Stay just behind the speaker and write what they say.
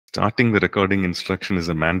Starting the recording instruction is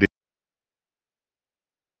a mandate.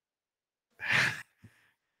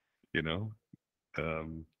 You know,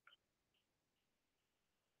 um,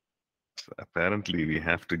 apparently we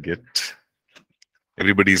have to get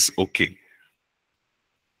everybody's okay.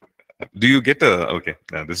 Do you get a okay?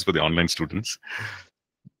 This is for the online students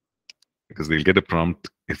because they'll get a prompt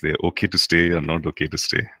if they're okay to stay or not okay to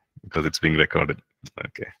stay because it's being recorded.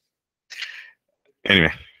 Okay.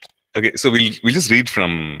 Anyway, okay. So we'll just read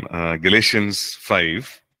from Galatians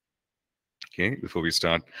 5. Okay, before we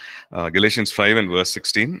start, Galatians 5 and verse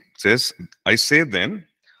 16 says, "I say then,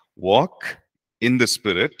 walk in the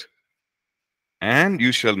Spirit, and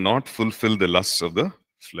you shall not fulfill the lusts of the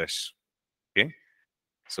flesh." Okay,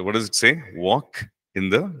 so what does it say? Walk in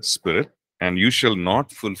the Spirit, and you shall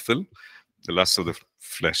not fulfill the lusts of the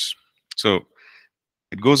flesh. So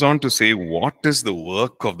it goes on to say, what is the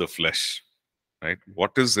work of the flesh? Right?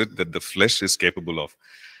 What is it that the flesh is capable of?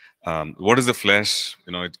 What is the flesh?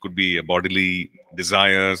 It could be bodily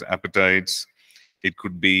desires, appetites. It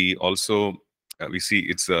could be also, we see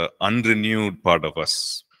it's an unrenewed part of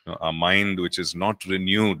us, our mind which is not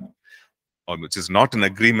renewed or which is not in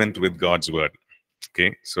agreement with God's word.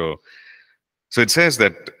 Okay, so it says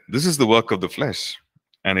that this is the work of the flesh,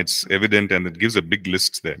 and it's evident, and it gives a big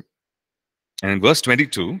list there. And in verse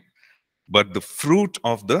 22, but the fruit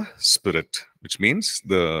of the Spirit, which means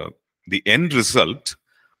the end result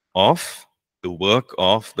of the work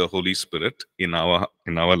of the Holy Spirit in our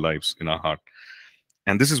lives, in our heart.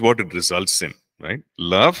 And this is what it results in, right?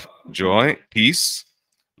 Love, joy, peace,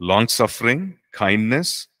 long-suffering,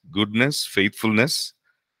 kindness, goodness, faithfulness,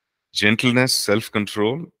 gentleness,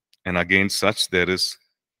 self-control, and against such there is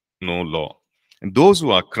no law. And those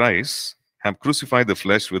who are Christ have crucified the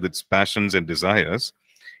flesh with its passions and desires.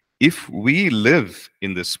 If we live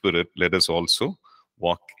in the Spirit, let us also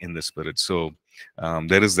walk in the Spirit. So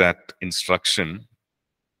there is that instruction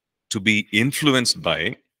to be influenced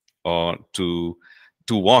by, or to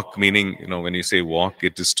walk, meaning, when you say walk,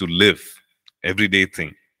 it is to live, everyday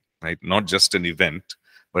thing, right? Not just an event,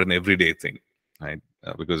 but an everyday thing, right?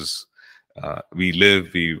 Because we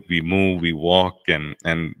live, we move, we walk,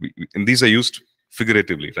 and these are used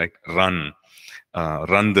figuratively, right? Run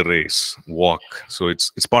the race, walk. So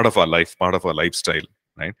it's part of our life, part of our lifestyle,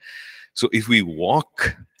 right? So if we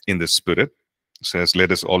walk in the Spirit, says,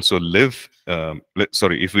 let us also live.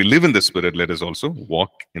 If we live in the Spirit, let us also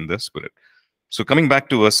walk in the Spirit. So coming back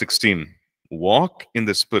to verse 16, walk in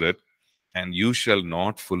the Spirit, and you shall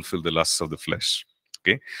not fulfill the lusts of the flesh.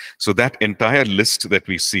 Okay, so that entire list that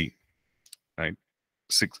we see, right?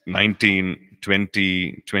 19,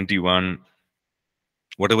 20, 21,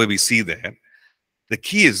 whatever we see there, the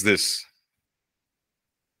key is this: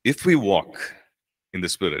 if we walk in the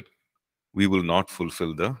Spirit, we will not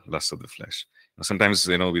fulfill the lust of the flesh. Sometimes,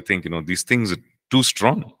 we think, these things are too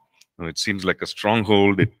strong. It seems like a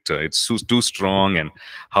stronghold. It's too strong. And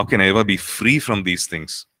how can I ever be free from these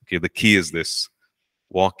things? Okay, the key is this: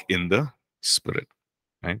 walk in the Spirit.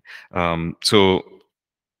 Right? So,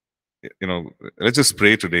 let's just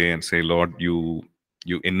pray today and say, Lord, you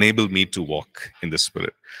enable me to walk in the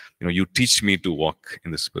Spirit. You teach me to walk in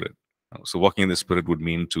the Spirit. So walking in the Spirit would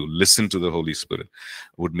mean to listen to the Holy Spirit,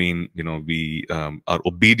 would mean, we are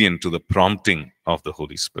obedient to the prompting of the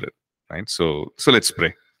Holy Spirit, right? So let's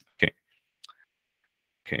pray.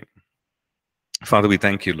 Okay. Father, we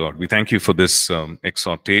thank you, Lord. We thank you for this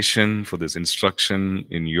exhortation, for this instruction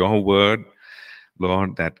in your word,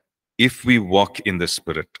 Lord, that if we walk in the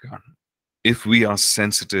Spirit, God, if we are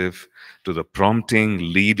sensitive to the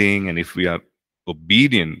prompting, leading, and if we are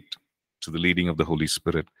obedient to the leading of the Holy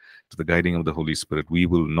Spirit, to the guiding of the Holy Spirit, we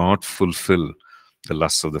will not fulfill the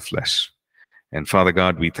lusts of the flesh. And Father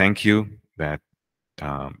God, we thank you that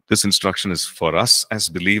this instruction is for us as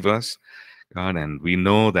believers, God, and we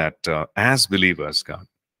know that as believers, God,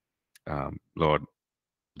 Lord,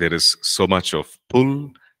 there is so much of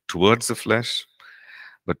pull towards the flesh,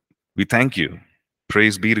 but we thank you,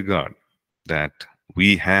 praise be to God, that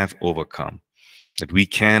we have overcome, that we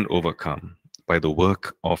can overcome by the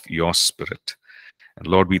work of your Spirit. And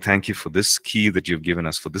Lord, we thank you for this key that you've given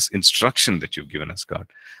us, for this instruction that you've given us, God,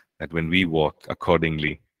 that when we walk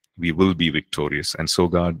accordingly, we will be victorious. And so,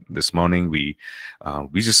 God, this morning we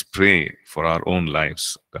just pray for our own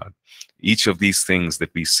lives, God. Each of these things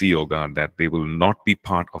that we see, oh God, that they will not be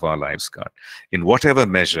part of our lives, God. In whatever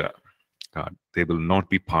measure, God, they will not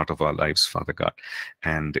be part of our lives, Father God.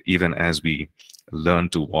 And even as we learn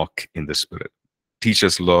to walk in the Spirit, teach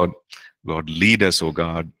us, Lord. Lord, lead us, oh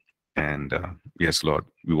God. And yes, Lord,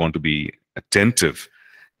 we want to be attentive,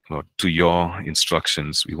 Lord, to your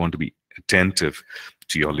instructions. We want to be attentive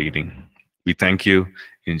to your leading. We thank you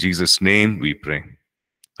In Jesus' name we pray.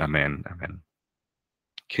 Amen. Amen.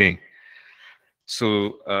 Okay.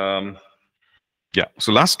 So, yeah.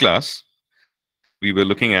 So last class, we were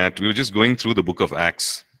just going through the book of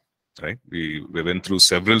Acts, right? We went through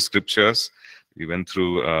several scriptures. We went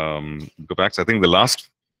through book of Acts. I think the last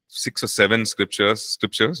 6 or 7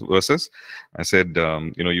 verses. I said,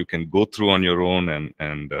 you can go through on your own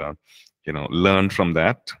and learn from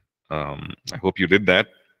that. I hope you did that.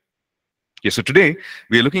 Okay, so today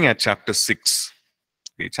we are looking at chapter 6.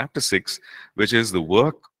 Okay, chapter 6, which is the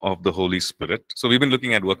work of the Holy Spirit. So we've been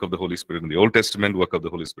looking at work of the Holy Spirit in the Old Testament, work of the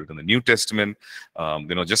Holy Spirit in the New Testament.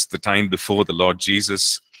 Just the time before the Lord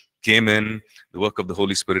Jesus came in, the work of the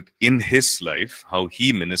Holy Spirit in his life, how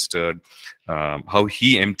he ministered, how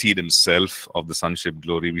he emptied himself of the sonship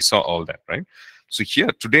glory. We saw all that, right? So here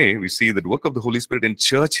today we see the work of the Holy Spirit in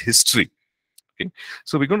church history. Okay,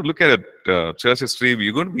 so we're going to look at church history.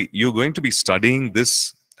 You're going to be studying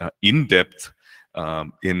this in depth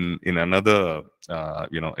in another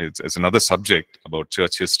it's another subject about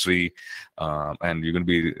church history, and you're going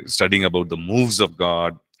to be studying about the moves of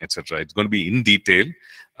God, etc. It's going to be in detail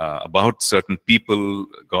about certain people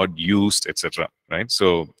God used, etc. Right?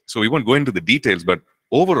 So we won't go into the details, but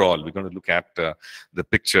overall we're going to look at the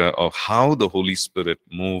picture of how the Holy Spirit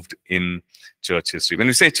moved in church history. When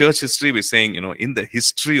we say church history, we're saying, in the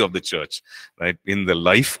history of the church, right? In the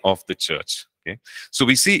life of the church. Okay. So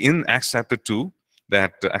we see in Acts chapter 2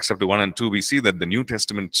 that Acts chapter 1 and 2, we see that the New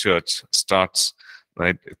Testament church starts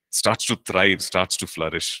to thrive, starts to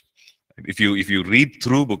flourish. If you read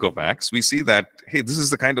through book of Acts, we see that, hey, this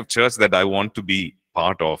is the kind of church that I want to be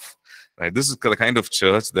part of. Right? This is the kind of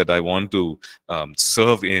church that I want to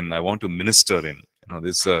serve in, I want to minister in.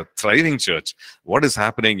 This thriving church. What is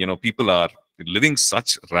happening? People are living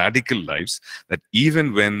such radical lives that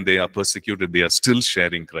even when they are persecuted, they are still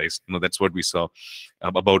sharing Christ. That's what we saw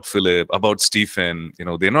about Philip, about Stephen.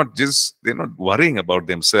 They're not worrying about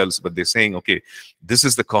themselves, but they're saying, okay, this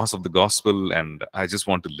is the cause of the gospel, and I just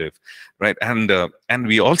want to live, right? And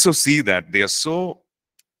we also see that they are so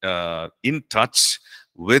in touch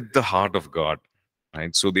with the heart of God,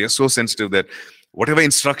 right? So they are so sensitive that whatever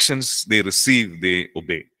instructions they receive, they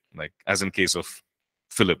obey. Like as in case of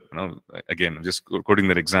Philip. Again, I'm just quoting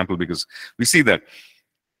that example because we see that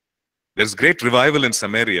there's great revival in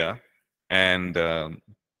Samaria, and the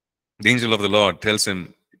angel of the Lord tells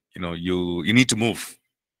him, you need to move.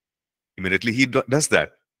 Immediately he does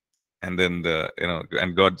that, and then the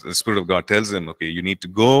Spirit of God tells him, okay, you need to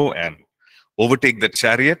go and overtake the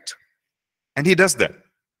chariot, and he does that,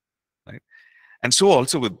 right? And so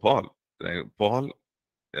also with Paul. Right? Paul,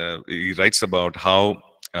 he writes about how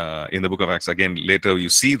in the book of Acts, again, later you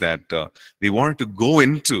see that they wanted to go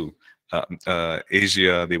into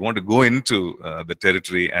Asia, they want to go into the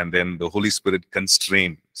territory, and then the Holy Spirit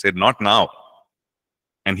constrained, said, not now,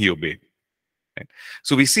 and he obeyed. Right?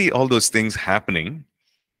 So we see all those things happening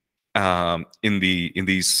in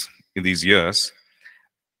these years.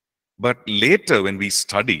 But later, when we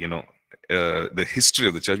study, the history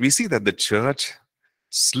of the church, we see that the church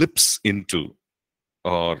slips into,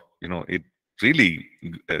 or it really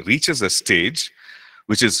reaches a stage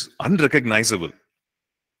which is unrecognizable,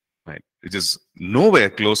 right? It is nowhere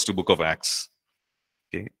close to book of Acts.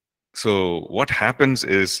 Okay, so what happens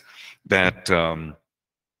is that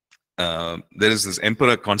there is this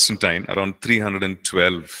Emperor Constantine around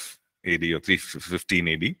 312 AD or 315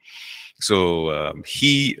 AD. So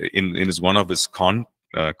he, in one of his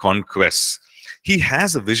conquests, he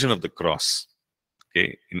has a vision of the cross.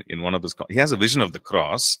 Okay, in one of his, he has a vision of the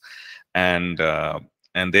cross, and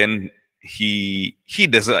then he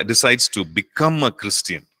decides to become a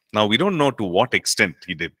Christian. Now we don't know to what extent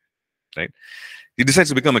he did, right? He decides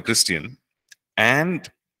to become a Christian, and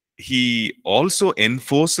he also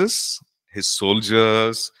enforces his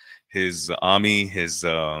soldiers, his army, his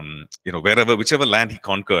whichever land he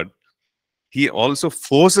conquered, he also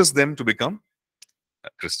forces them to become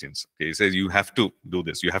Christians. Okay, he says you have to do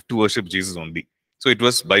this, you have to worship Jesus only. So it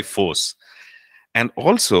was by force. And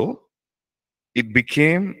also, it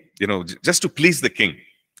became, just to please the king.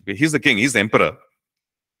 Okay, he's the king, he's the emperor.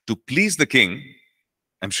 To please the king,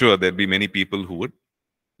 I'm sure there'd be many people who would,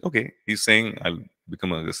 okay, he's saying, I'll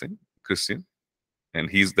become a Christian, and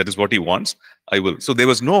that is what he wants, I will. So there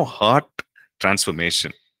was no heart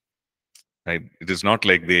transformation. Right? It is not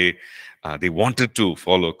like they wanted to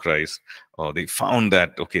follow Christ, or they found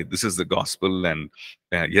that, okay, this is the gospel, and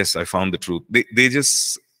yes, I found the truth. They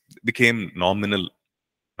just became nominal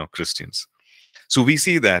Christians. So we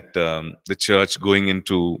see that the church going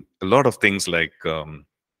into a lot of things like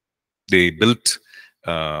they built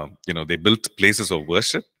places of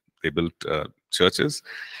worship. They built churches,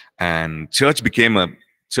 and church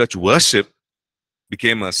worship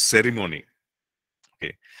became a ceremony.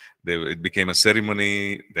 Okay, it became a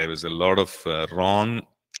ceremony. There was a lot of wrong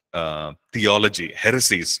theology,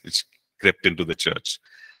 heresies, which crept into the church.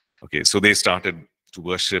 Okay, so they started to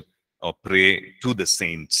worship or pray to the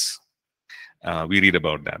saints. We read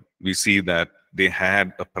about that. We see that they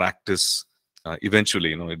had a practice.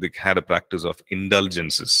 Eventually, they had a practice of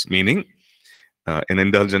indulgences, meaning an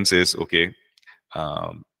indulgence is, okay,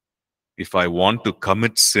 if I want to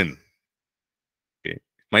commit sin, okay,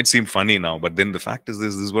 it might seem funny now, but then the fact is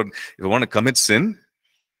this is what, if I want to commit sin,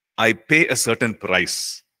 I pay a certain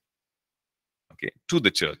price, okay, to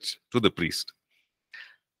the church, to the priest.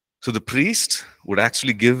 So the priest would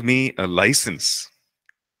actually give me a license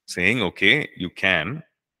saying, okay, you can.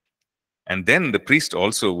 And then the priest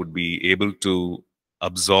also would be able to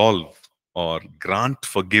absolve or grant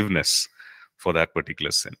forgiveness for that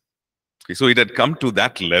particular sin. Okay, so it had come to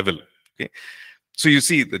that level. Okay, so you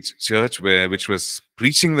see the church which was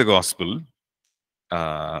preaching the gospel,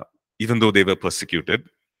 even though they were persecuted,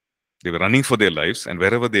 they were running for their lives, and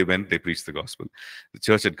wherever they went, they preached the gospel. The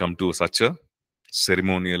church had come to such a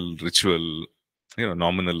ceremonial, ritual,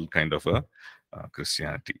 nominal kind of a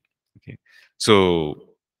Christianity. Okay, so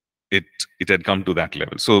it had come to that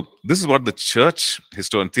level. So this is what the church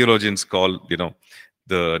theologians call,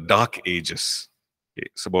 the Dark Ages. Okay,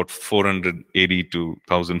 it's about 400 AD to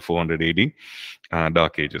 1400 AD,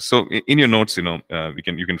 Dark Ages. So in your notes, you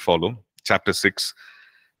can follow chapter 6.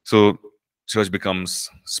 So church becomes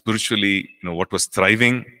spiritually, what was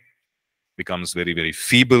thriving becomes very, very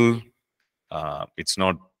feeble. It's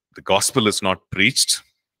not, the gospel is not preached.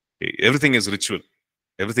 Okay, everything is ritual.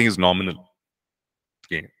 Everything is nominal.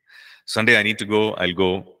 Okay, Sunday I need to go, I'll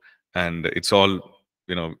go, and it's all,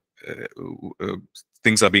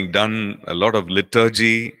 things are being done. A lot of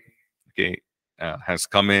liturgy, okay, has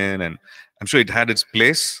come in, and I'm sure it had its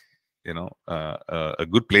place. A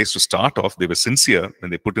good place to start off. They were sincere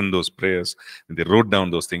when they put in those prayers, and they wrote down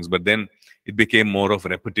those things. But then it became more of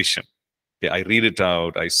repetition. Okay, I read it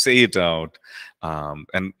out, I say it out,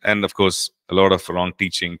 and of course a lot of wrong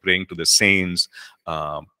teaching, praying to the saints,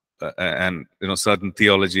 and certain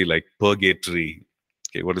theology like purgatory.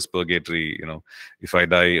 Okay, what is purgatory? If I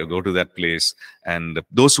die, I go to that place, and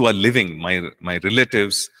those who are living, my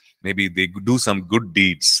relatives, maybe they do some good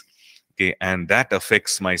deeds. Okay, and that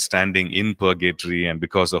affects my standing in purgatory, and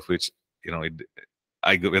because of which,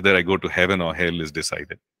 whether I go to heaven or hell is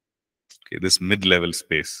decided. Okay, this mid-level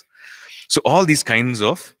space. So all these kinds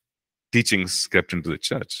of teachings crept into the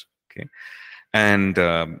church. Okay, and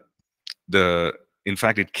in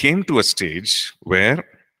fact, it came to a stage where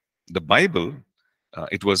the Bible,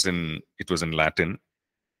 it was in Latin,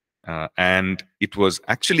 and it was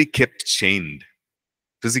actually kept chained,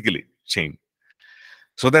 physically chained,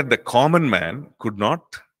 so that the common man could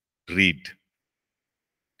not read.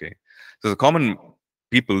 Okay, so the common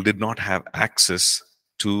people did not have access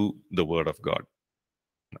to the Word of God.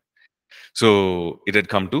 So it had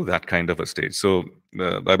come to that kind of a stage. So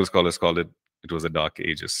the Bible scholars call it was the Dark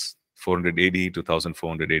Ages, 400 AD to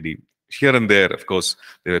 1400 AD. Here and there, of course,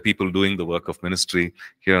 there were people doing the work of ministry.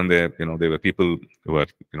 Here and there, there were people who were,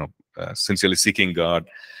 sincerely seeking God.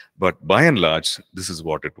 But by and large, this is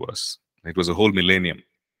what it was. It was a whole millennium.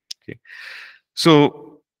 Okay,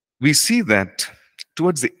 so we see that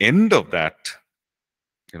towards the end of that,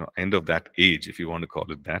 end of that age, if you want to call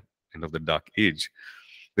it that, end of the Dark Age,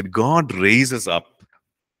 when God raises up,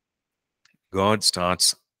 the Lord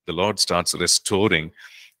starts restoring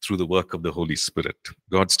through the work of the Holy Spirit.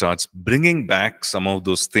 God starts bringing back some of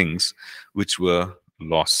those things which were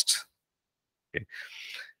lost. Okay.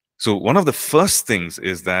 So one of the first things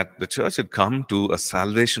is that the church had come to a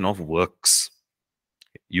salvation of works.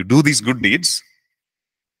 You do these good deeds,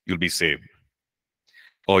 you'll be saved.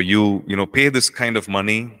 Or you pay this kind of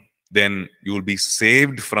money, then you will be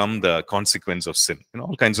saved from the consequence of sin.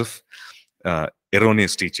 All kinds of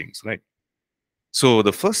erroneous teachings, right? So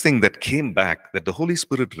the first thing that came back, that the Holy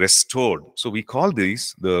Spirit restored. So we call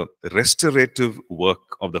these the restorative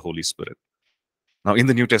work of the Holy Spirit. Now, in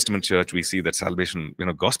the New Testament church, we see that salvation,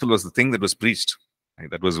 gospel was the thing that was preached. Right?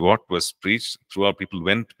 That was what was preached. Throughout, people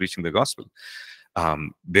went preaching the gospel.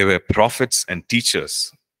 There were prophets and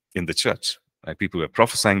teachers in the church. Right? People were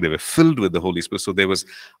prophesying. They were filled with the Holy Spirit. So there was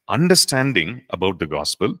understanding about the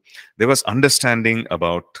gospel. There was understanding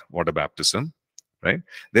about water baptism. Right?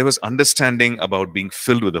 There was understanding about being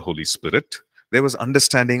filled with the Holy Spirit. There was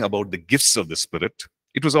understanding about the gifts of the Spirit.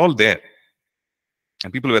 It was all there.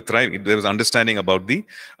 And people were thriving. There was understanding about the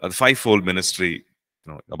fivefold ministry.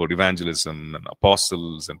 about evangelism and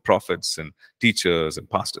apostles and prophets and teachers and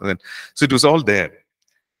pastors. And so it was all there.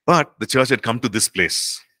 But the church had come to this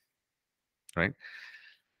place, right?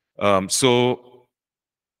 So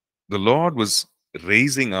the Lord was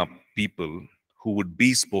raising up people who would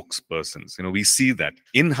be spokespersons. We see that.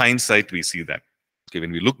 In hindsight, we see that. Okay,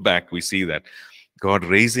 when we look back, we see that God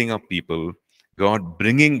raising up people, God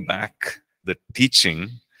bringing back the teaching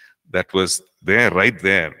that was there, right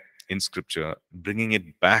there in Scripture, bringing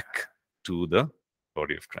it back to the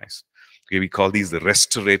body of Christ. Okay, we call these the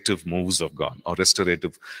restorative moves of God, or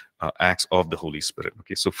restorative acts of the Holy Spirit.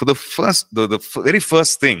 Okay, so for the very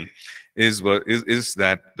first thing is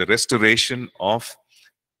that the restoration of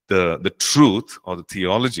the truth or the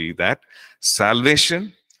theology that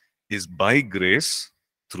salvation is by grace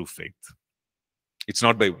through faith. It's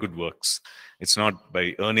not by good works. It's not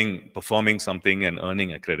by performing something and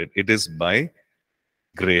earning a credit. It is by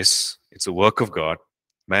grace. It's a work of God.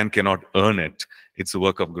 Man cannot earn it. It's a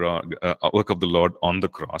work of God, work of the Lord on the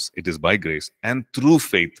cross. It is by grace and through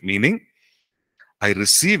faith, meaning I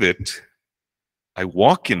receive it, I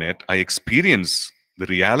walk in it, I experience the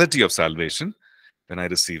reality of salvation, then I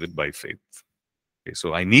receive it by faith. Okay,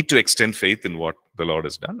 so I need to extend faith in what the Lord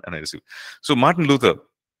has done, and I receive. So Martin Luther,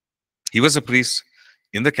 he was a priest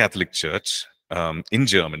in the Catholic Church in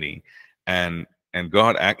Germany, and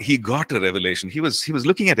he got a revelation. He was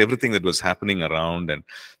looking at everything that was happening around, and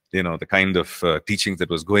the kind of teachings that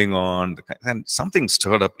was going on, and something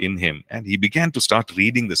stirred up in him, and he began to start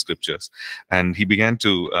reading the Scriptures, and he began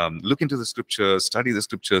to look into the Scriptures, study the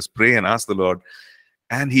Scriptures, pray and ask the Lord.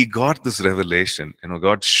 And he got this revelation.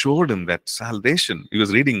 God showed him that salvation. He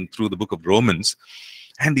was reading through the book of Romans,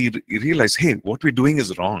 and he realized, hey, what we're doing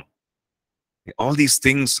is wrong. All these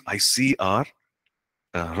things I see are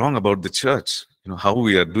wrong about the church. How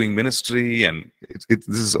we are doing ministry, and this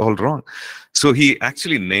is all wrong. So he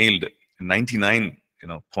actually nailed 99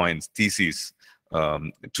 points, theses,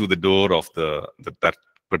 to the door of that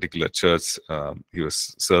particular church he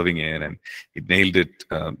was serving in, and he nailed it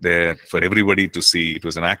there for everybody to see. It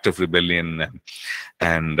was an act of rebellion,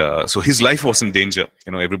 and so his life was in danger.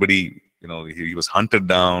 Everybody, he was hunted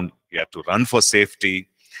down. He had to run for safety.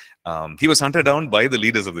 He was hunted down by the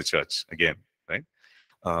leaders of the church again, right?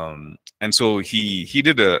 And so he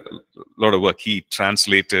did a lot of work. He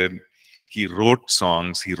translated, he wrote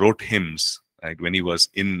songs, he wrote hymns, right, when he was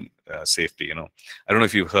in safety. I don't know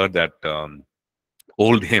if you've heard that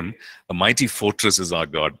old hymn, "A Mighty Fortress is Our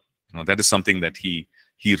God." That is something that he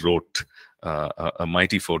wrote. A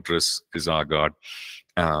mighty fortress is our God.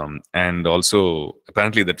 And also,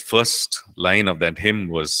 apparently, that first line of that hymn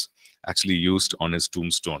was actually used on his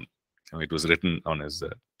tombstone. It was written on his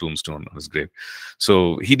tombstone, on his grave.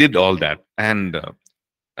 So he did all that. And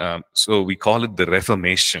so we call it the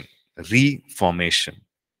Reformation, reformation,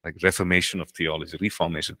 like reformation of theology,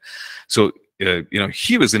 reformation. So,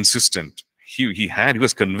 he was insistent. He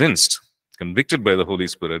was convicted by the Holy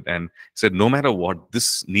Spirit, and said, no matter what,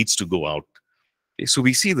 this needs to go out. Okay, so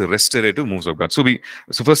we see the restorative moves of God. So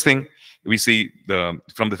first thing, we see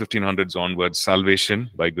from the 1500s onwards, salvation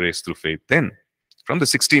by grace through faith. Then from the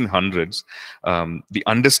 1600s, the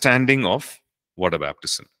understanding of water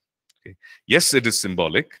baptism. Okay. Yes, it is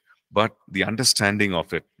symbolic, but the understanding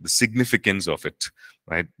of it, the significance of it,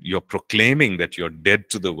 right? You're proclaiming that you're dead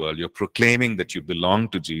to the world. You're proclaiming that you belong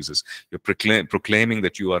to Jesus. You're proclaiming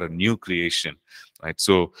that you are a new creation, right?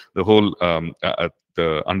 So the whole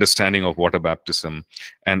the understanding of water baptism,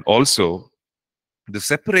 and also the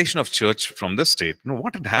separation of church from the state.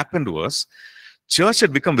 What had happened was, church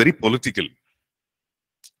had become very political.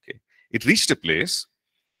 Okay. It reached a place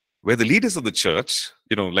where the leaders of the church,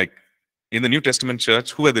 like in the New Testament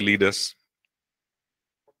church, who are the leaders?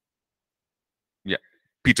 Yeah,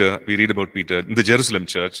 Peter. We read about Peter. In the Jerusalem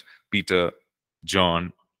church, Peter,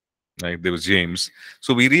 John, right? There was James.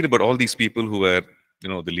 So we read about all these people who were,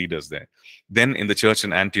 the leaders there. Then in the church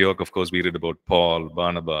in Antioch, of course, we read about Paul,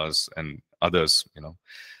 Barnabas, and others.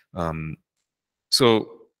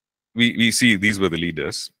 So we see these were the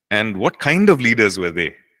leaders. And what kind of leaders were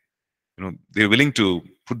they? They're willing to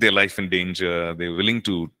put their life in danger. They're willing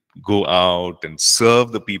to go out and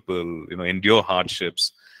serve the people, endure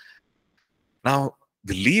hardships. Now,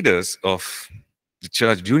 the leaders of the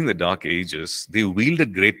church during the Dark Ages, they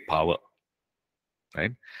wielded great power,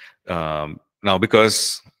 right? Now,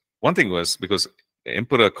 because one thing was, because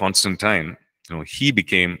Emperor Constantine,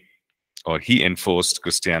 he enforced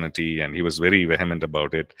Christianity, and he was very vehement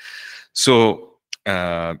about it. So,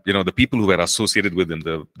 the people who were associated with him,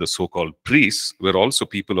 the so-called priests, were also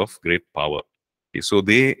people of great power. Okay, so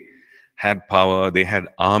they had power, they had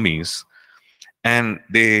armies, And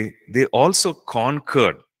they also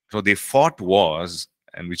conquered. So they fought wars,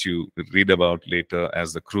 and which you read about later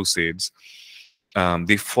as the Crusades.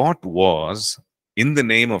 They fought wars in the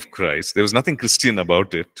name of Christ. There was nothing Christian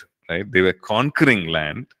about it, right? They were conquering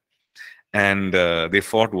land, and they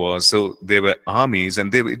fought wars. So there were armies,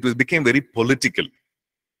 and became very political,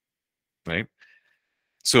 right?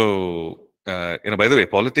 So by the way,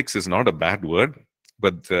 politics is not a bad word,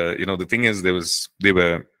 but the thing is, they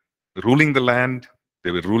were ruling the land,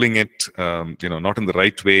 they were ruling it, not in the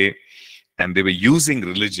right way, and they were using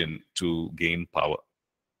religion to gain power.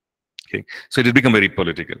 Okay, so it had become very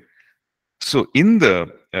political. So in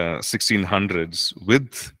the 1600s,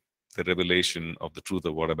 with the revelation of the truth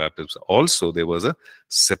of water baptism, also there was a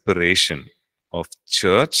separation of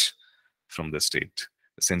church from the state.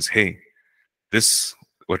 The sense, hey, this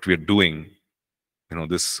what we're doing,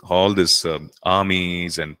 all this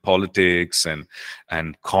armies and politics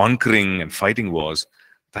and conquering and fighting wars,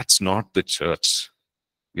 that's not the church.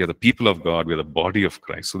 We are the people of God. We are the body of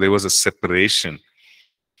Christ. So there was a separation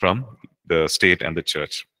from the state and the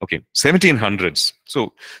church. Okay, 1700s.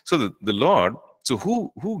 So the Lord. So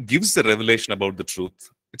who gives the revelation about the truth?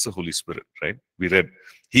 It's the Holy Spirit, right? We read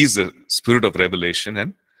He's the Spirit of revelation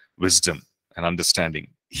and wisdom and understanding.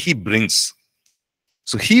 He brings.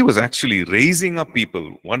 So He was actually raising up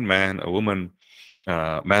people, one man, a woman,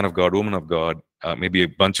 man of God, woman of God, maybe a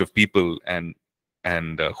bunch of people, and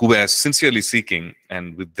who were sincerely seeking,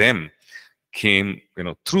 and with them came,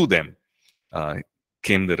 through them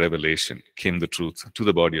came the revelation, came the truth to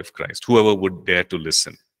the body of Christ, whoever would dare to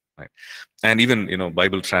listen. Right? And even,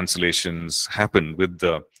 Bible translations happened with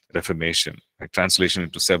the Reformation, right? Translation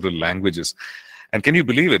into several languages. And can you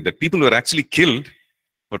believe it, that people were actually killed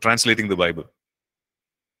for translating the Bible,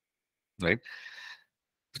 right?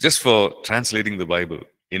 Just for translating the Bible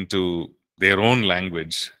into their own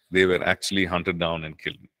language, they were actually hunted down and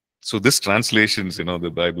killed. So this translations,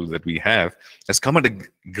 the Bible that we have, has come at a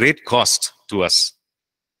great cost to us,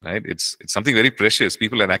 right? It's something very precious.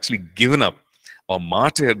 People have actually given up or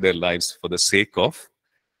martyred their lives for the sake of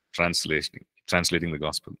translating the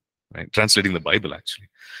gospel, right? Translating the Bible, actually.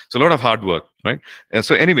 So a lot of hard work, right?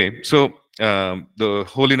 So anyway, the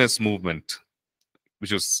holiness movement,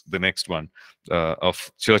 which was the next one,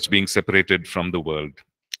 of church being separated from the world.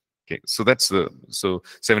 Okay, so that's the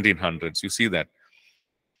 1700s. You see that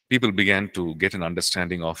people began to get an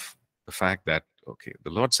understanding of the fact that, okay, the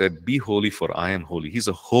Lord said, "Be holy, for I am holy." He's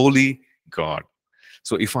a holy God.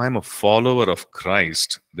 So if I'm a follower of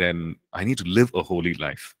Christ, then I need to live a holy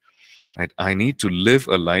life. Right? I need to live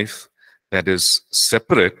a life that is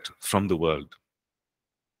separate from the world,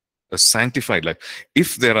 a sanctified life.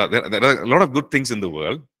 If there are a lot of good things in the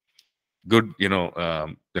world, good,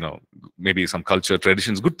 maybe some culture,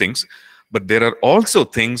 traditions, good things, but there are also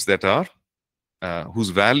things that are whose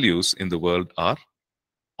values in the world are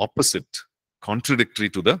opposite, contradictory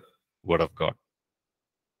to the Word of God.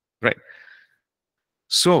 Right?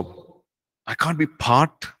 So I can't be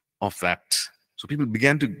part of that. So people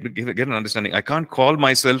began to get an understanding. I can't call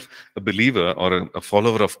myself a believer or a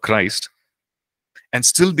follower of Christ and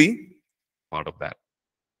still be part of that.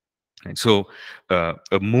 And so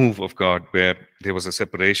a move of God where there was a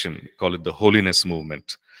separation, call it the holiness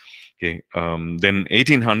movement. Okay. Then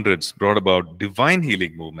 1800s brought about divine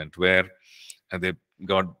healing movement, where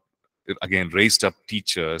God again raised up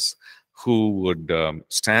teachers who would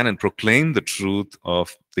stand and proclaim the truth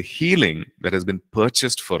of the healing that has been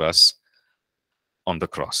purchased for us on the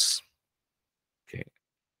cross. Okay.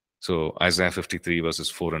 So Isaiah 53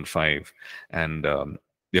 verses 4 and 5. And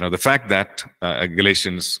the fact that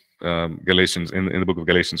Galatians in the book of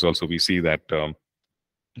Galatians also, we see that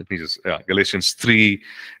Galatians 3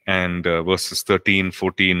 and verses 13,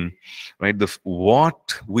 14, right?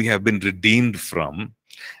 What we have been redeemed from,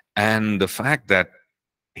 and the fact that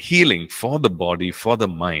healing for the body, for the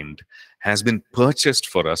mind, has been purchased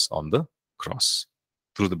for us on the cross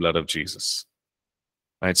through the blood of Jesus.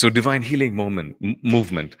 Right? So divine healing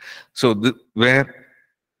movement. So where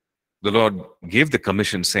the Lord gave the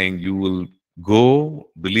commission saying, you will go,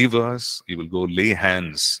 believers, you will go lay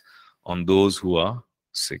hands on those who are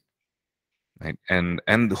sick. Right? And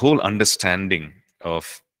the whole understanding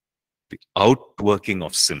of the outworking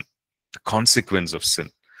of sin, the consequence of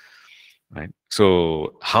sin. Right?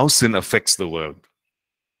 So how sin affects the world,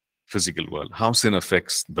 physical world, how sin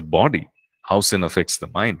affects the body, how sin affects the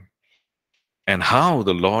mind, and how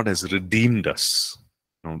the Lord has redeemed us.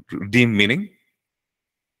 Redeemed meaning?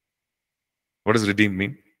 What does redeemed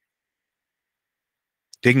mean?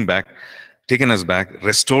 Taken us back,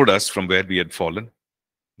 restored us from where we had fallen,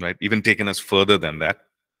 right? Even taken us further than that,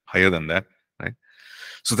 higher than that, right?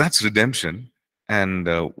 So that's redemption. and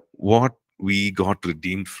what we got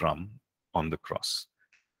redeemed from on the cross.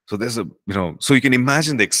 So there's a, so you can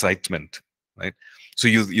imagine the excitement, right? So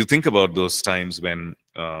you think about those times when,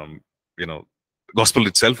 gospel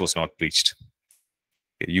itself was not preached.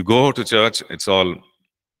 You go to church, it's all,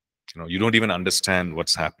 you don't even understand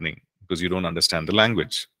what's happening because you don't understand the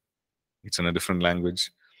language. It's in a different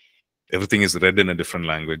language. Everything is read in a different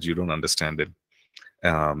language. You don't understand it.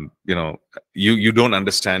 You don't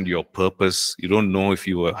understand your purpose. You don't know if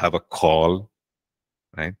you have a call,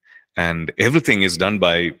 right? And everything is done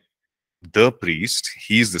by the priest.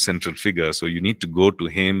 He's the central figure, so you need to go to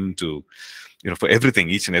him to, for everything,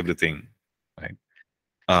 each and everything, right?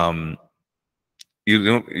 um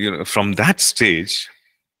from that stage,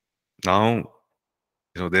 now,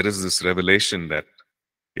 there is this revelation that,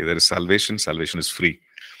 okay, there is salvation. Salvation is free.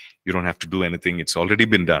 You don't have to do anything. It's already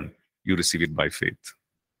been done. You receive it by faith.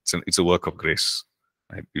 It's a work of grace,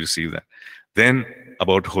 right? You receive that. Then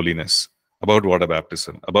about holiness, about water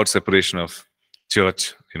baptism, about separation of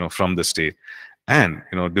church, from the state, and,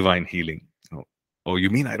 divine healing. Oh, you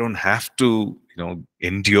mean I don't have to,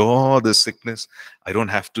 endure the sickness? I don't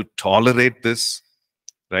have to tolerate this,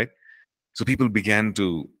 right? So people began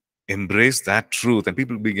to embrace that truth, and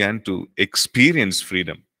people began to experience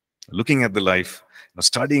freedom, looking at the life,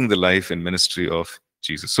 studying the life and ministry of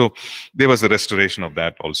Jesus. So there was a restoration of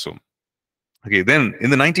that also. Okay, then in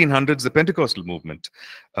the 1900s, the Pentecostal movement,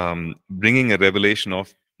 bringing a revelation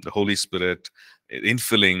of the Holy Spirit,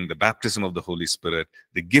 infilling, the baptism of the Holy Spirit,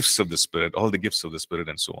 the gifts of the Spirit, all the gifts of the Spirit,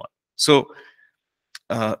 and so on.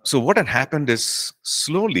 So what had happened is,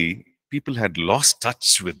 slowly people had lost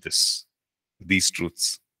touch with these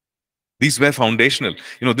truths. These were foundational.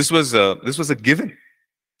 This was a given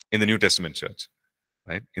in the New Testament church,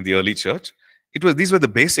 right? In the early church, these were the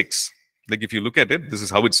basics. Like, if you look at it, this is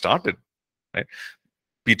how it started, right?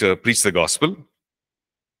 Peter preached the gospel.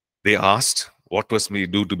 They asked, what must we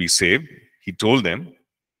do to be saved? He told them.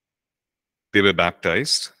 They were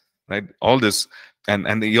baptized, right? All this.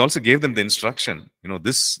 And he also gave them the instruction,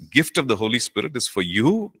 this gift of the Holy Spirit is for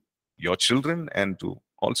you, your children, and to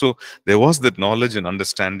also, there was that knowledge and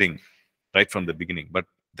understanding right from the beginning. But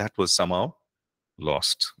that was somehow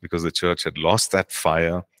lost because the church had lost that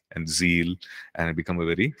fire and zeal, and it became a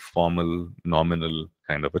very formal, nominal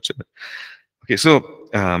kind of a church. Okay, so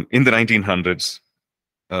in the 1900s,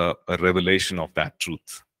 a revelation of that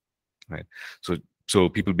truth, right? So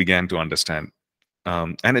people began to understand.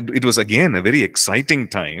 And it was, again, a very exciting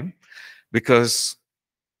time because,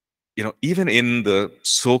 even in the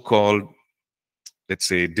so-called, let's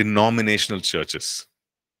say, denominational churches,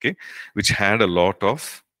 okay, which had a lot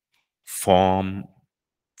of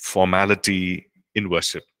formality in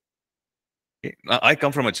worship. Okay? Now, I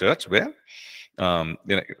come from a church where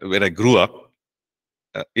I grew up.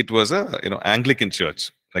 It was a Anglican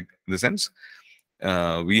church, like, in the sense,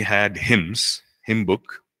 we had hymns, hymn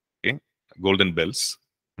book, okay, golden bells.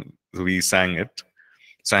 We sang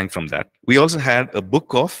from that. We also had a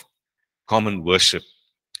book of common worship.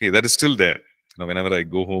 Okay, that is still there. Whenever I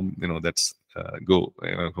go home, that's go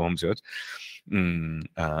home church in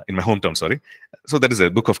my hometown. Sorry. So that is a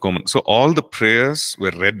book of common. So all the prayers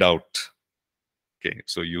were read out. Okay,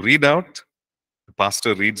 so you read out, the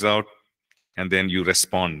pastor reads out, and then you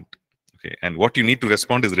respond. Okay, and what you need to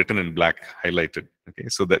respond is written in black, highlighted. Okay,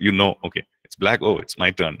 so that okay, it's black. Oh, it's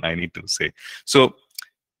my turn. I need to say. So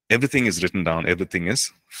everything is written down. Everything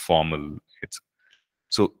is formal.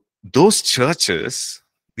 So those churches,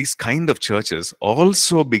 these kind of churches,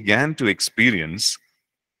 also began to experience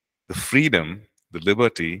the freedom, the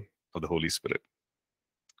liberty of the Holy Spirit.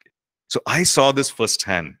 So I saw this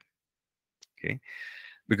firsthand. Okay,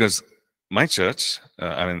 because my church,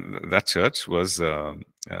 that church was the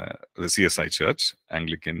CSI church,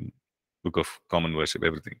 Anglican, Book of Common Worship,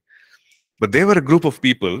 everything. But they were a group of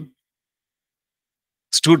people,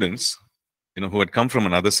 students, who had come from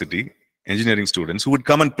another city, engineering students, who would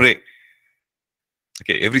come and pray.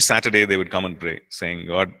 Okay, every Saturday they would come and pray, saying,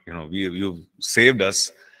 God, you've saved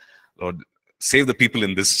us. Lord, save the people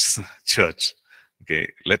in this church. Okay,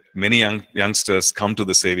 let many youngsters come to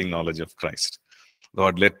the saving knowledge of Christ.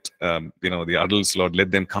 Lord, let the adults, Lord,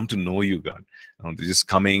 let them come to know you, God. They're just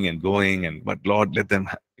coming and going, but Lord, let them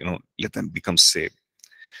become saved.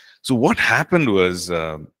 So what happened was,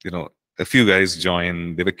 a few guys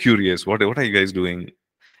joined. They were curious. What are you guys doing?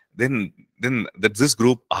 Then this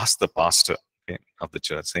group asked the pastor, okay, of the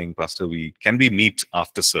church, saying, Pastor, can we meet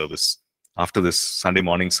after service? After this Sunday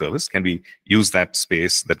morning service, can we use that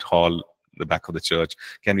space, that hall, the back of the church?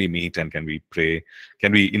 Can we meet and can we pray?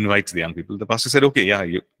 Can we invite the young people? The pastor said, okay, yeah,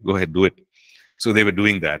 you go ahead, do it. So they were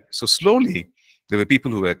doing that. So slowly, there were people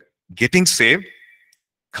who were getting saved,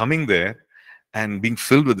 coming there and being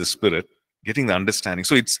filled with the Spirit, getting the understanding.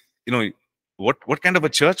 So it's, what kind of a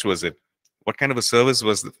church was it? What kind of a service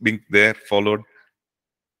was being there followed?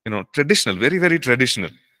 Traditional, very, very traditional.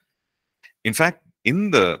 In fact,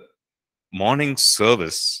 in the morning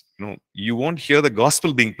service, you won't hear the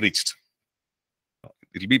gospel being preached.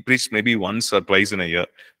 It'll be preached maybe once or twice in a year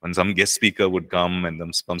when some guest speaker would come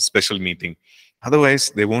and some special meeting.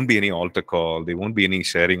 Otherwise, there won't be any altar call. There won't be any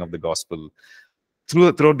sharing of the gospel.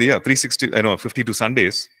 Throughout the year, 360, 52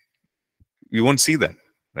 Sundays, you won't see that,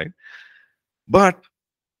 right? But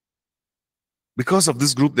because of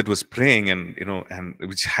this group that was praying and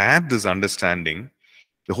which had this understanding,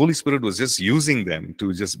 the Holy Spirit was just using them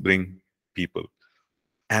to just bring people.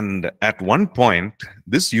 And at one point,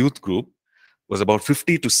 this youth group was about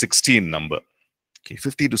 50 to 60 in number. Okay,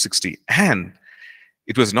 50 to 60. And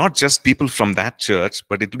it was not just people from that church,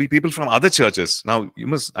 but it will be people from other churches. Now, you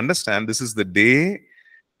must understand, this is the day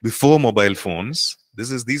before mobile phones.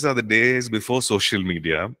 These are the days before social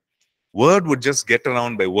media. Word would just get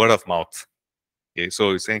around by word of mouth. Okay,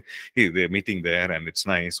 so he's saying, hey, they're meeting there and it's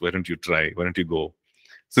nice. Why don't you try? Why don't you go?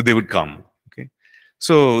 So they would come. Okay,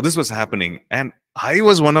 so this was happening. And I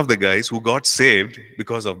was one of the guys who got saved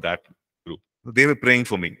because of that group. They were praying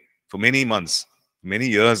for me for many months, many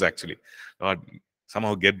years actually. God,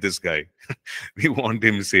 somehow get this guy. We want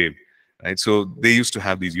him saved. Right? So they used to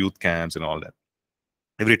have these youth camps and all that.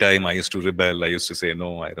 Every time I used to rebel, I used to say,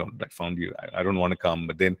 no, I found you. I don't want to come.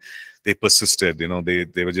 But then they persisted,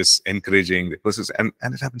 they were just encouraging, they persisted, and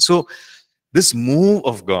it happened. So this move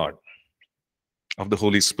of God, of the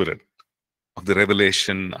Holy Spirit, of the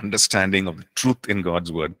revelation, understanding of the truth in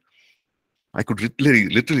God's word, I could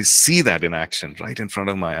literally see that in action right in front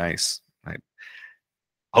of my eyes. Right?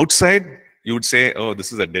 Outside, you would say, oh,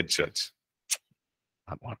 this is a dead church.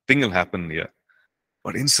 Nothing will happen here.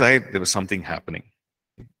 But inside, there was something happening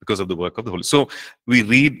because of the work of the Holy. So we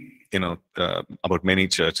read, about many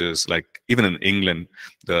churches, like even in England,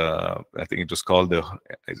 I think it was called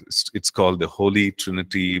it's called the Holy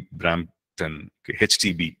Trinity Brampton,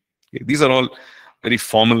 HTB. Okay, these are all very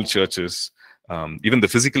formal churches. Even the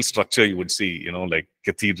physical structure you would see, like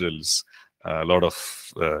cathedrals, a lot of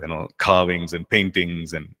carvings and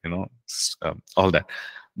paintings and all that.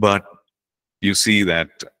 But you see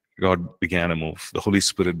that God began a move. The Holy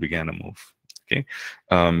Spirit began a move. Okay.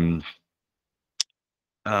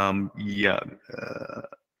 Yeah.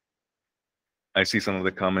 I see some of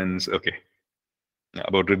the comments. Okay.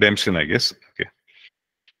 About redemption, I guess. Okay.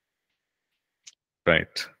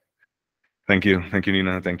 Right. Thank you. Thank you,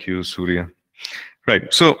 Nina. Thank you, Surya.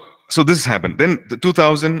 Right. So this happened. Then the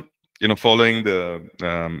 2000, following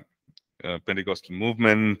the Pentecostal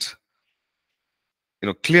movement,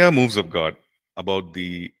 clear moves of God about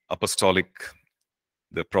the apostolic,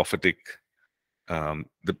 the prophetic,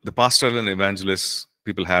 the pastoral and evangelists,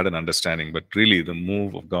 people had an understanding, but really the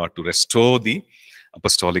move of God to restore the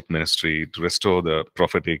apostolic ministry, to restore the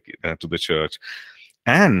prophetic to the church,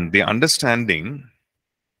 and the understanding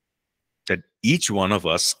that each one of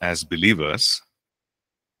us as believers,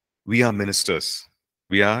 we are ministers.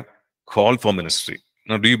 We are called for ministry.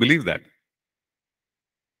 Now, do you believe that?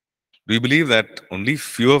 Do you believe that only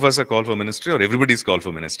few of us are called for ministry, or everybody is called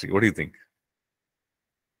for ministry? What do you think?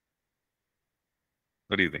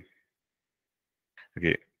 What do you think?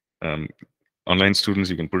 Okay. Online students,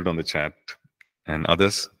 you can put it on the chat. And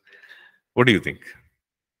others, what do you think?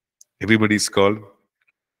 Everybody's called?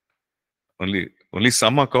 Only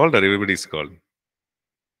some are called, or everybody's called?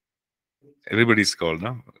 Everybody's called,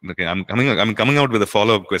 no? Okay, I'm coming out with a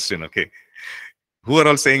follow-up question. Okay. Who are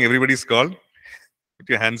all saying everybody's called? Put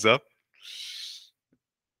your hands up.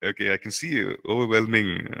 Okay, I can see you.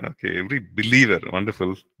 Overwhelming. Okay, every believer.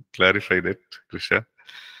 Wonderful. Clarify that, Krisha.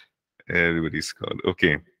 Everybody's called.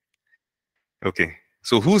 Okay. Okay.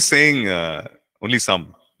 So who's saying only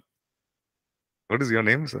some? What is your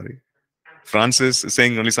name? Sorry. Francis is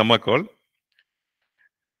saying only some are called?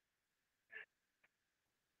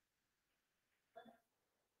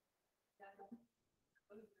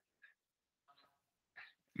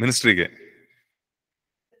 Ministry.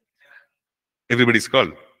 Everybody's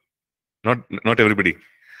called. Not everybody.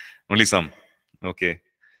 Only some. Okay.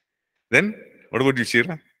 Then what about you,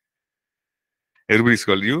 Shira? Everybody's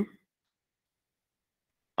called. You?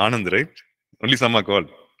 Anand, right? Only some are called.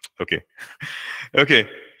 Okay. Okay.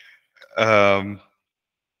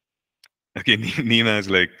 Okay, Nina is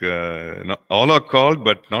like, all are called,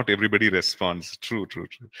 but not everybody responds. True.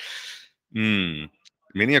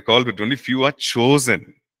 Many are called, but only few are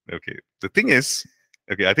chosen. Okay. The thing is,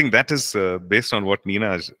 okay, I think that is based on what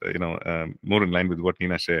Nina is, more in line with what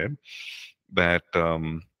Nina shared, that,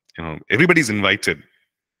 everybody's invited.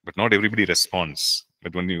 but not everybody responds.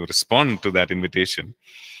 But when you respond to that invitation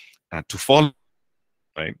to follow,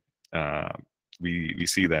 right, we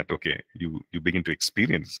see that, okay, you begin to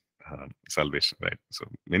experience salvation, right? So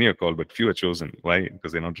many are called, but few are chosen. Why?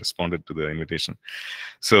 Because they're not responded to the invitation.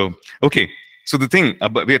 So, okay, so the thing,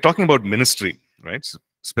 we are talking about ministry, right? So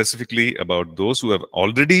specifically about those who have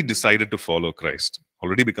already decided to follow Christ,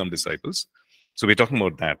 already become disciples. So we're talking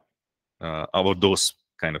about that, about those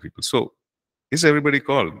kind of people. So is everybody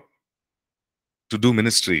called to do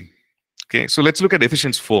ministry? Okay, so let's look at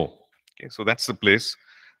Ephesians 4. Okay, so that's the place.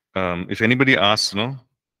 If anybody asks,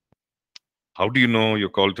 how do you know you're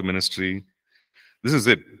called to ministry? This is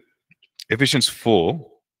it. Ephesians 4,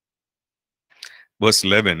 verse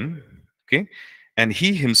 11. Okay, and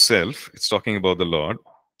he himself, it's talking about the Lord,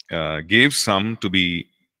 gave some to be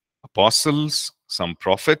apostles, some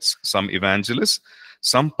prophets, some evangelists,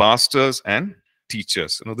 some pastors and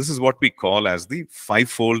teachers. This is what we call as the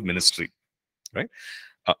fivefold ministry, right?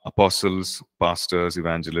 Apostles, pastors,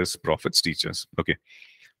 evangelists, prophets, teachers. Okay.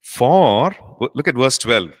 Look at verse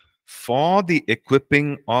 12. For the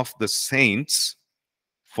equipping of the saints,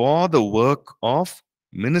 for the work of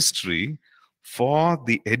ministry, for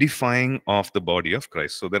the edifying of the body of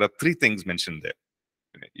Christ. So there are three things mentioned there.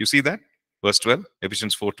 You see that? Verse 12,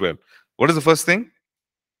 Ephesians 4:12. What is the first thing?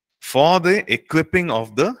 For the equipping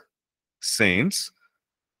of the saints,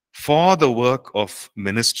 for the work of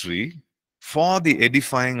ministry, for the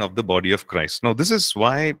edifying of the body of Christ. Now, this is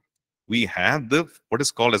why we have what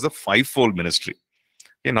is called as the fivefold ministry.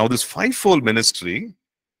 Okay, now this fivefold ministry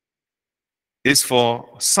is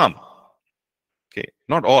for some. Okay,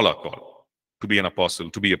 not all are called to be an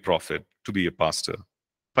apostle, to be a prophet, to be a pastor.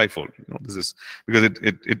 Fivefold. This is because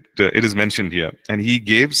it is mentioned here, and he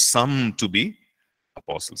gave some to be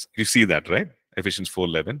apostles. You see that, right? Ephesians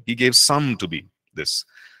 4:11. He gave some to be this.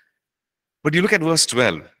 But you look at verse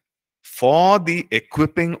 12. For the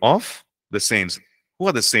equipping of the saints. Who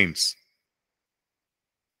are the saints?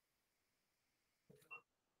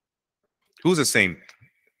 Who's a saint?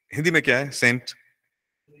 Hindi mein kya hai? Saint?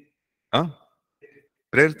 Huh?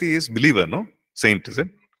 Prayerthi is believer, no? Saint, is it?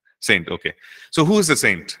 Saint, okay. So who is the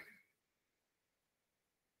saint?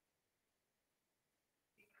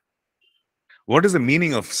 What is the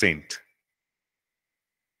meaning of saint?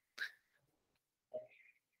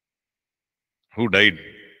 Who died?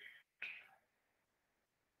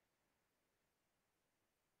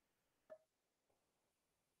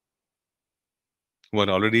 Who are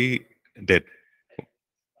already dead.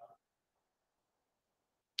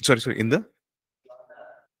 Sorry, in the?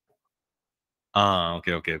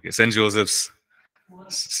 Okay. Saint Joseph's.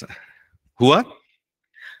 Who are?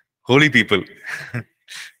 Holy people.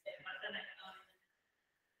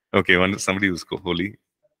 Okay, somebody who's holy.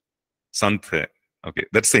 Sant hai. Okay,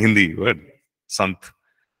 that's the Hindi word. Sant.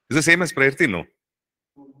 Is the same as Prayerthi? No.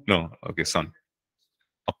 No. Okay, Sant.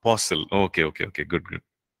 Apostle. Okay. Good.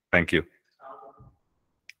 Thank you.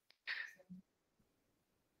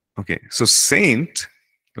 Okay, so saint,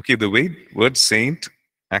 okay, the word saint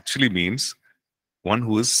actually means one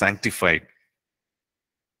who is sanctified,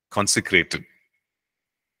 consecrated,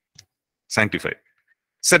 sanctified,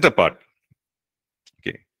 set apart.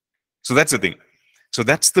 Okay, so that's the thing. So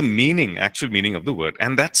that's the meaning, actual meaning of the word,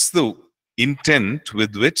 and that's the intent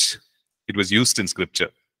with which it was used in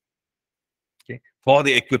Scripture. Okay, for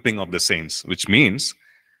the equipping of the saints, which means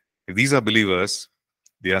if these are believers,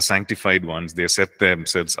 they are sanctified ones, they set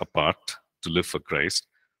themselves apart to live for Christ,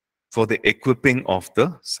 for the equipping of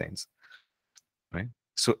the saints. Right?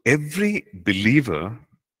 So every believer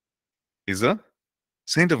is a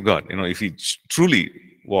saint of God, if he truly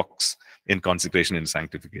walks in consecration and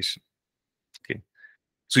sanctification. Okay.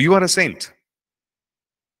 So you are a saint.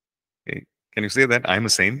 Okay. Can you say that? I'm a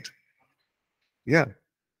saint? Yeah.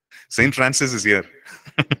 Saint Francis is here.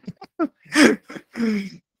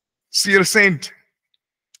 So you're a saint.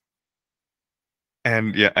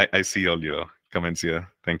 And yeah, I see all your comments here.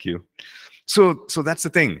 Thank you. So that's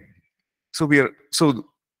the thing. So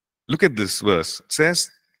look at this verse. It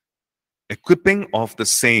says, equipping of the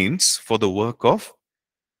saints for the work of,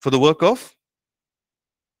 look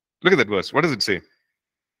at that verse. What does it say?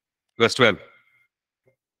 Verse 12.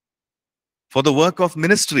 For the work of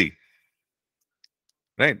ministry.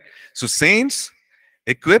 Right? So saints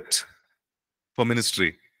equipped for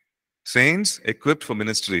ministry. Saints equipped for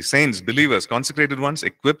ministry. Saints, believers, consecrated ones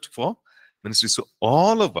equipped for ministry. So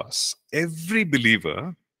all of us, every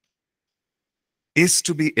believer is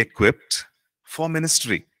to be equipped for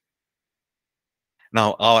ministry.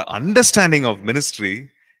 Now, our understanding of ministry,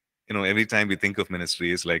 every time we think of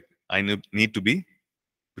ministry is like, I need to be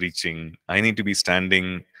preaching. I need to be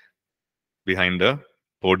standing behind a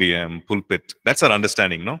podium, pulpit. That's our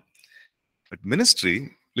understanding, no? But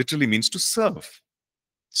ministry literally means to serve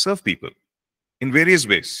people in various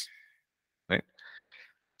ways, right?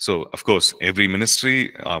 So, of course, every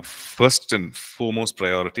ministry, our first and foremost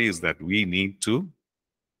priority is that we need to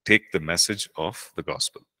take the message of the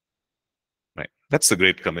gospel, right? That's the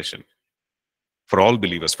Great Commission for all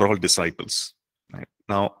believers, for all disciples, right?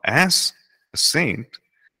 Now, as a saint,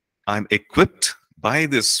 I'm equipped by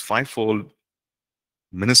this fivefold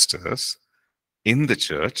ministers in the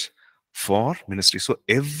church for ministry. So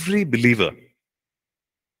every believer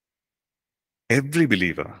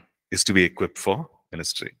is to be equipped for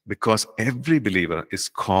ministry, because every believer is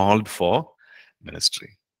called for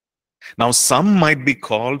ministry. Now, some might be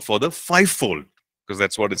called for the fivefold, because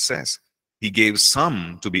that's what it says. He gave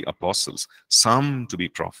some to be apostles, some to be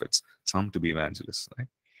prophets, some to be evangelists, right?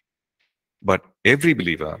 But every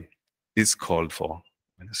believer is called for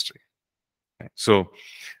ministry. Right? So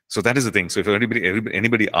that is the thing. So if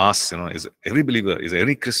anybody asks, is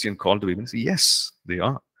every Christian called to be ministry? Yes, they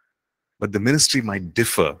are. But the ministry might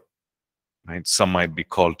differ. Right? Some might be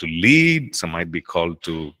called to lead. Some might be called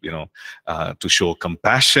to, to show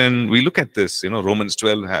compassion. We look at this. Romans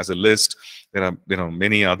 12 has a list. There are,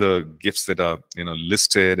 many other gifts that are,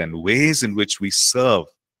 listed, and ways in which we serve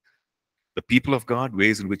the people of God,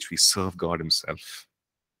 ways in which we serve God Himself.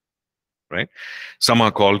 Right? Some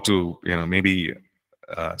are called to, maybe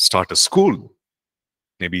start a school,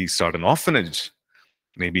 maybe start an orphanage,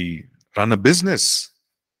 maybe run a business,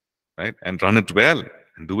 right? And run it well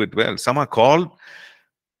and do it well. Some are called,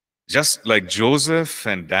 just like Joseph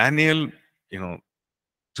and Daniel,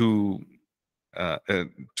 to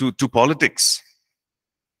politics.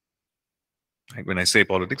 Like when I say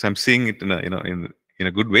politics, I'm seeing it in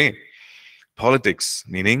a good way. Politics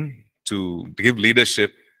meaning to give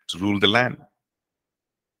leadership to rule the land,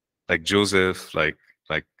 like Joseph, like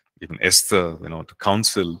even Esther, to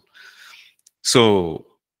counsel. So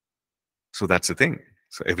that's the thing.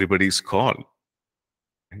 So everybody's called,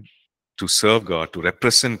 right, to serve God, to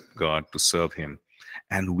represent God, to serve Him.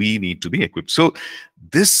 And we need to be equipped. So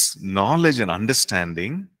this knowledge and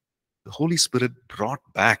understanding, the Holy Spirit brought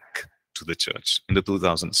back to the church in the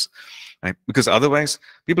 2000s. Right? Because otherwise,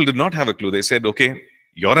 people did not have a clue. They said, okay,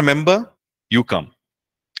 you're a member, you come.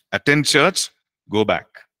 Attend church, go back.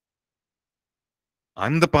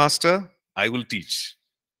 I'm the pastor, I will teach.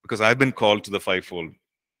 Because I've been called to the fivefold.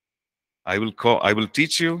 I will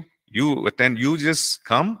teach you, you attend, you just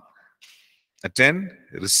come, attend,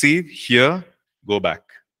 receive, hear, go back.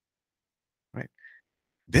 Right?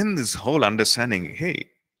 Then this whole understanding, hey,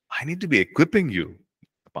 I need to be equipping you.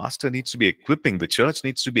 The pastor needs to be equipping, the church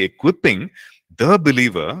needs to be equipping the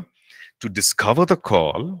believer to discover the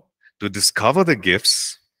call, to discover the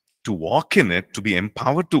gifts, to walk in it, to be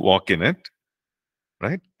empowered to walk in it,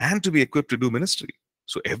 right? And to be equipped to do ministry.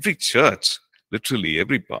 So every church, literally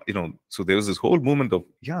so there was this whole movement of,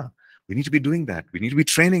 we need to be doing that. We need to be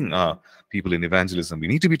training people in evangelism. We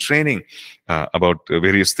need to be training about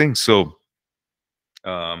various things. So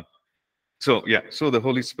the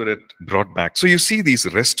Holy Spirit brought back. So you see these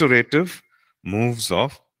restorative moves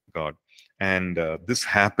of God. And this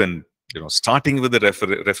happened, starting with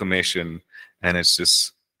the Reformation, and it's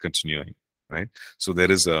just continuing, right? So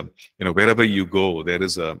there is wherever you go, there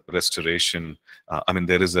is a restoration.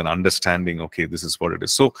 There is an understanding, okay, this is what it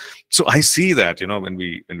is. So I see that, when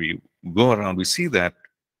we go around, we see that,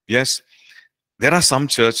 yes, there are some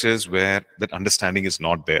churches where that understanding is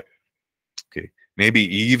not there. Okay. Maybe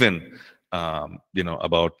even,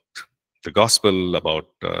 about the gospel, about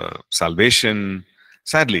salvation.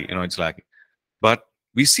 Sadly, it's lacking. But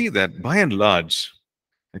we see that by and large,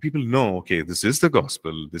 people know, okay, this is the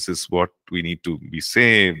gospel. This is what we need to be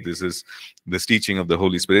saved. This is this teaching of the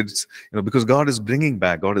Holy Spirit. It's, because God is bringing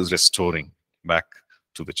back, God is restoring back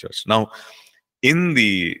to the church. Now,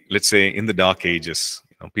 let's say in the dark ages,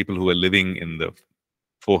 people who were living in the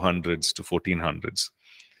 400s to 1400s,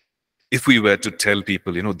 if we were to tell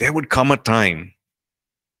people, there would come a time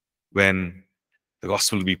when the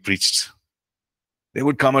gospel will be preached. There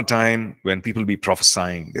would come a time when people will be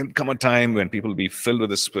prophesying. There would come a time when people will be filled with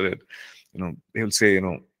the Spirit. They will say,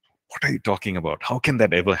 what are you talking about? How can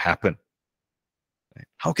that ever happen?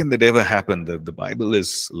 How can that ever happen? The Bible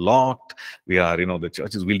is locked. We are, the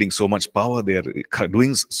church is wielding so much power. They are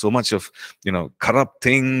doing so much of, corrupt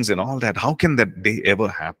things and all that. How can that day ever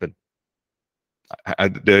happen?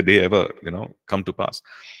 The day ever, come to pass?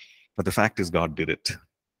 But the fact is, God did it.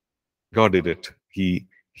 God did it. He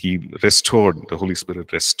restored, the Holy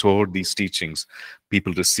Spirit restored these teachings.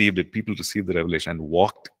 People received it. People received the revelation and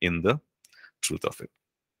walked in the truth of it.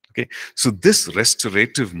 Okay. So this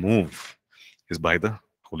restorative move is by the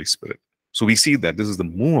Holy Spirit. So we see that this is the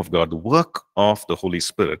move of God, the work of the Holy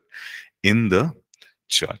Spirit in the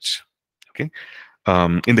church. Okay,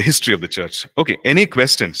 in the history of the church. Okay, any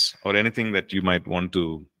questions or anything that you might want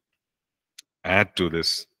to add to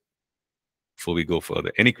this before we go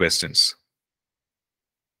further? Any questions?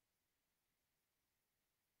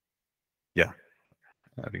 Yeah,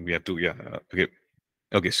 I think we have to. Yeah. Okay.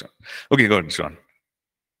 Okay, Sean. Okay, go ahead, Sean.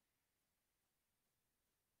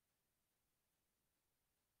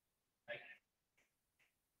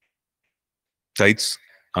 Tithes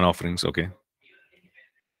and offerings. Okay.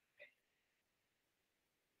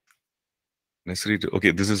 Necessary to.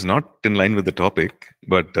 Okay, this is not in line with the topic,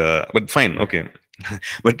 but fine. Okay.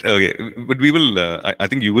 But okay, but we will. I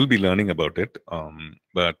think you will be learning about it.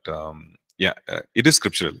 Yeah, it is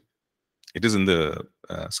scriptural. It is in the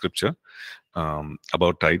scripture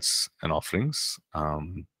about tithes and offerings.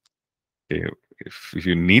 Okay, if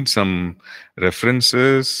you need some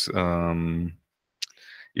references,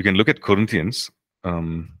 you can look at Corinthians.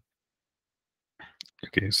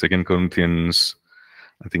 Okay, 2 Corinthians,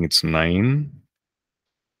 I think it's 9.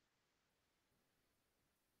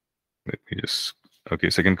 Let me just. Okay,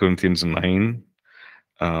 2 Corinthians 9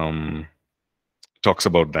 talks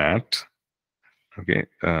about that. Okay,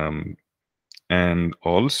 and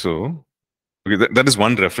also, okay, that is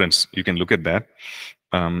one reference. You can look at that.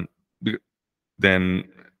 Then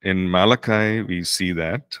in Malachi, we see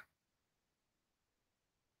that.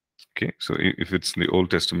 Okay, so if it's the Old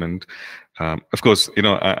Testament, of course,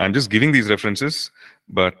 I'm just giving these references,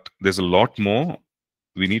 but there's a lot more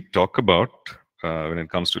we need to talk about when it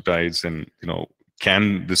comes to tithes, and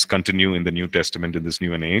can this continue in the New Testament in this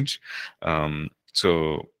new age?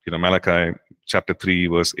 So Malachi chapter 3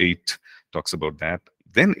 verse 8 talks about that.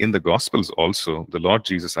 Then in the Gospels also, the Lord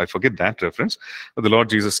Jesus, I forget that reference, but the Lord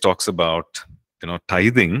Jesus talks about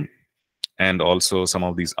tithing and also some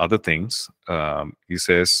of these other things. He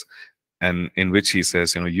says, and in which he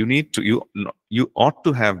says, you ought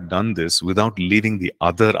to have done this without leaving the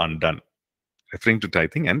other undone, referring to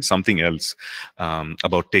tithing and something else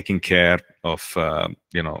about taking care of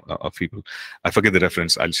of people. I forget the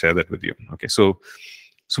reference. I'll share that with you. Okay, so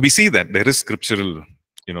we see that there is scriptural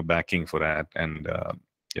backing for that, and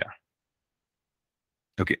yeah.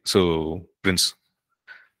 Okay, so Prince,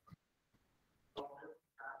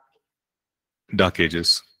 Dark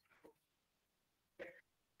Ages.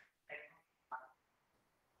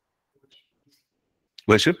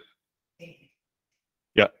 Worship?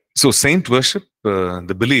 Yeah. So saint worship,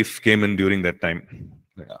 the belief came in during that time.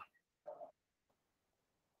 Yeah.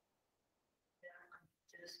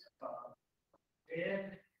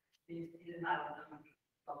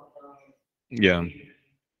 Yeah.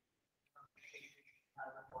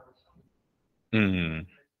 Mm.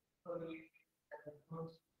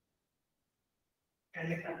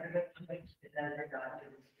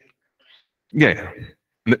 Yeah.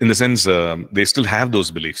 In the sense, they still have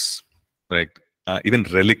those beliefs, right? Even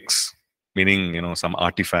relics, meaning some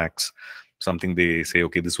artifacts, something they say,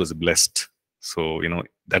 okay, this was blessed, so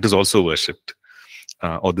that is also worshipped,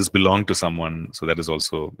 or this belonged to someone, so that is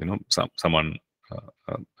also someone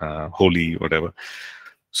holy, whatever.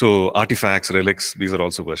 So artifacts, relics, these are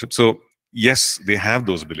also worshipped. So yes, they have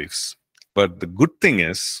those beliefs, but the good thing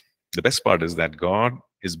is, the best part is that God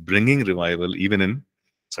is bringing revival even in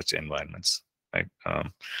such environments, right?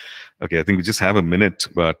 Okay, I think we just have a minute,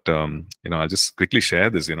 but I'll just quickly share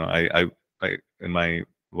this. And my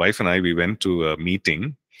wife and I, we went to a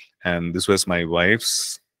meeting, and this was my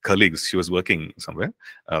wife's colleagues. She was working somewhere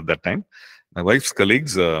that time. My wife's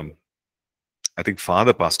colleagues, I think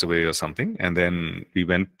father passed away or something, and then we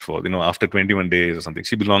went for after 21 days or something.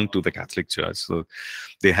 She belonged to the Catholic Church, so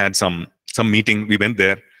they had some meeting. We went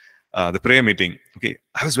there, the prayer meeting. Okay,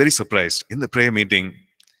 I was very surprised. In the prayer meeting,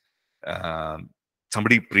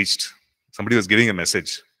 somebody preached. Somebody was giving a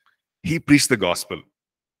message. He preached the gospel,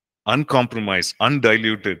 uncompromised,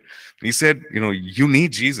 undiluted. He said, you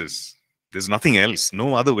need Jesus. There's nothing else.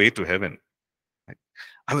 No other way to heaven.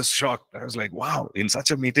 I was shocked. I was like, wow, in such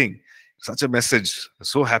a meeting, such a message,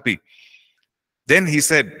 so happy. Then he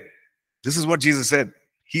said, this is what Jesus said.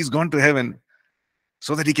 He's gone to heaven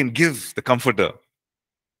so that he can give the comforter.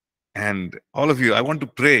 And all of you, I want to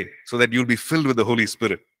pray so that you'll be filled with the Holy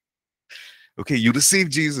Spirit. Okay, you receive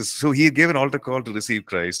Jesus. So he gave an altar call to receive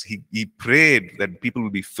Christ. He prayed that people will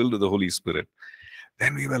be filled with the Holy Spirit.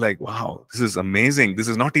 Then we were like, wow, this is amazing. This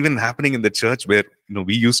is not even happening in the church where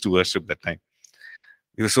we used to worship that time.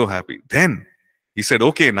 We were so happy. Then he said,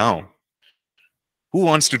 okay, now, who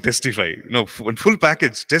wants to testify? One full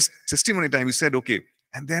package, testimony time. We said, okay.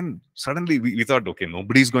 And then suddenly we thought, okay,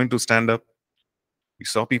 nobody's going to stand up. We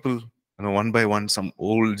saw people one by one, some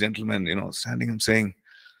old gentleman, standing and saying,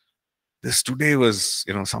 this today was,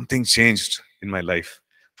 something changed in my life.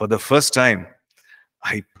 For the first time,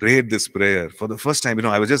 I prayed this prayer. For the first time,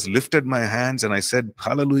 I was just lifted my hands and I said,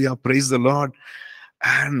 hallelujah, praise the Lord.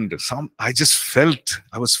 And I just felt,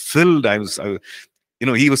 I was filled.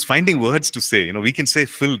 He was finding words to say. We can say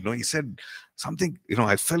filled. No, he said something.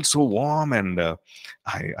 I felt so warm, and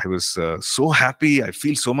I was so happy. I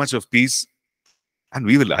feel so much of peace, and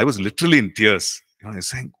I was literally in tears. I was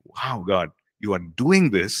saying, "Wow, God, you are doing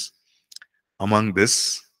this among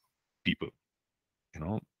this people."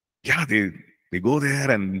 Yeah, they go there,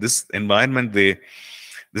 and this environment, this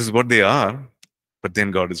is what they are, but then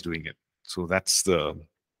God is doing it. So that's the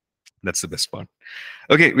best part.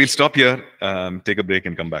 Okay, we'll stop here, take a break,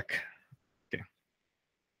 and come back.